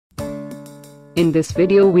In this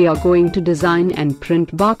video we are going to design and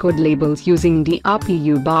print barcode labels using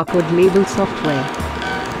DRPU barcode label software.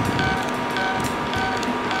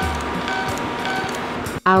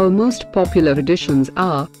 Our most popular editions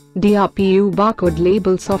are DRPU barcode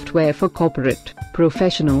label software for corporate,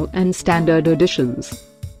 professional and standard editions,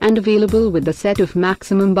 and available with a set of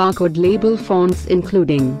maximum barcode label fonts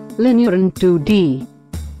including linear and 2D.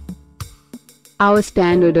 Our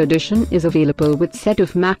standard edition is available with set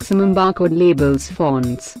of maximum barcode labels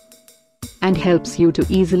fonts and helps you to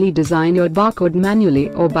easily design your barcode manually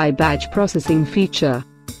or by batch processing feature,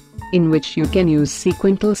 in which you can use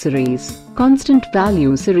sequential series, constant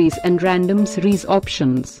value series and random series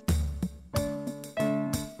options.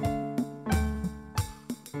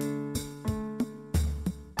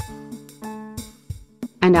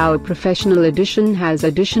 And our professional edition has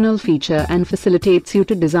additional feature and facilitates you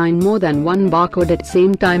to design more than one barcode at the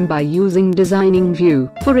same time by using designing view.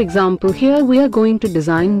 For example, here we are going to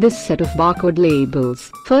design this set of barcode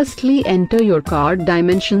labels. Firstly, enter your card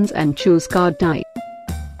dimensions and choose card type.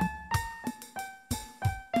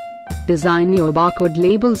 Design your barcode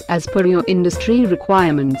labels as per your industry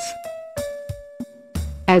requirements.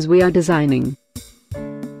 As we are designing,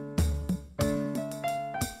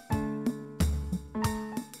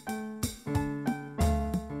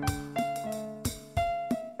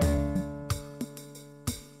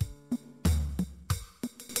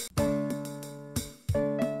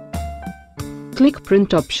 click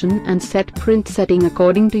print option and set print setting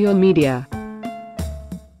according to your media.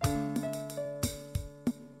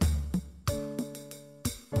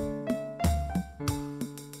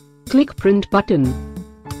 Click print button.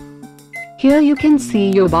 Here you can see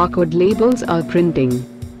your barcode labels are printing.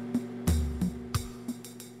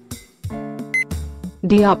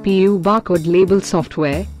 DRPU barcode label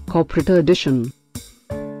software, corporate edition.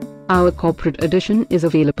 Our corporate edition is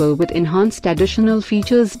available with enhanced additional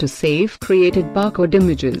features to save created barcode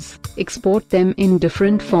images, export them in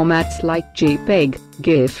different formats like JPEG,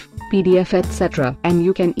 GIF, PDF etc. and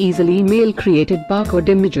you can easily mail created barcode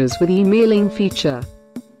images with emailing feature.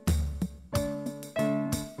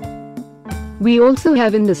 We also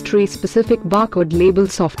have industry-specific barcode label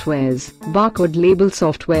softwares, barcode label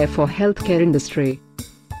software for healthcare industry.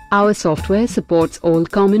 Our software supports all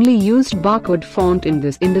commonly used barcode font in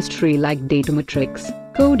this industry like Datametrix,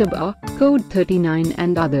 Codebar, Code 39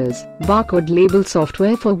 and others. Barcode label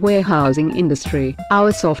software for warehousing industry.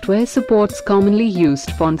 Our software supports commonly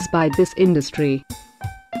used fonts by this industry.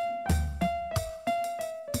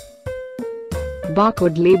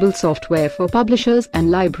 Barcode label software for publishers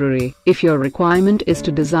and library. If your requirement is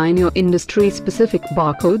to design your industry-specific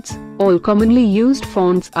barcodes, all commonly used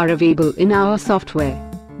fonts are available in our software.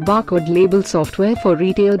 Barcode label software for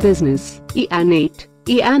retail business, EAN8,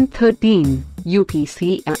 EAN13,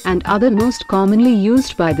 UPC and other most commonly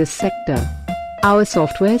used by this sector. Our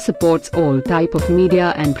software supports all type of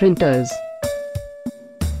media and printers.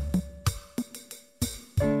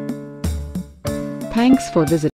 Thanks for visiting.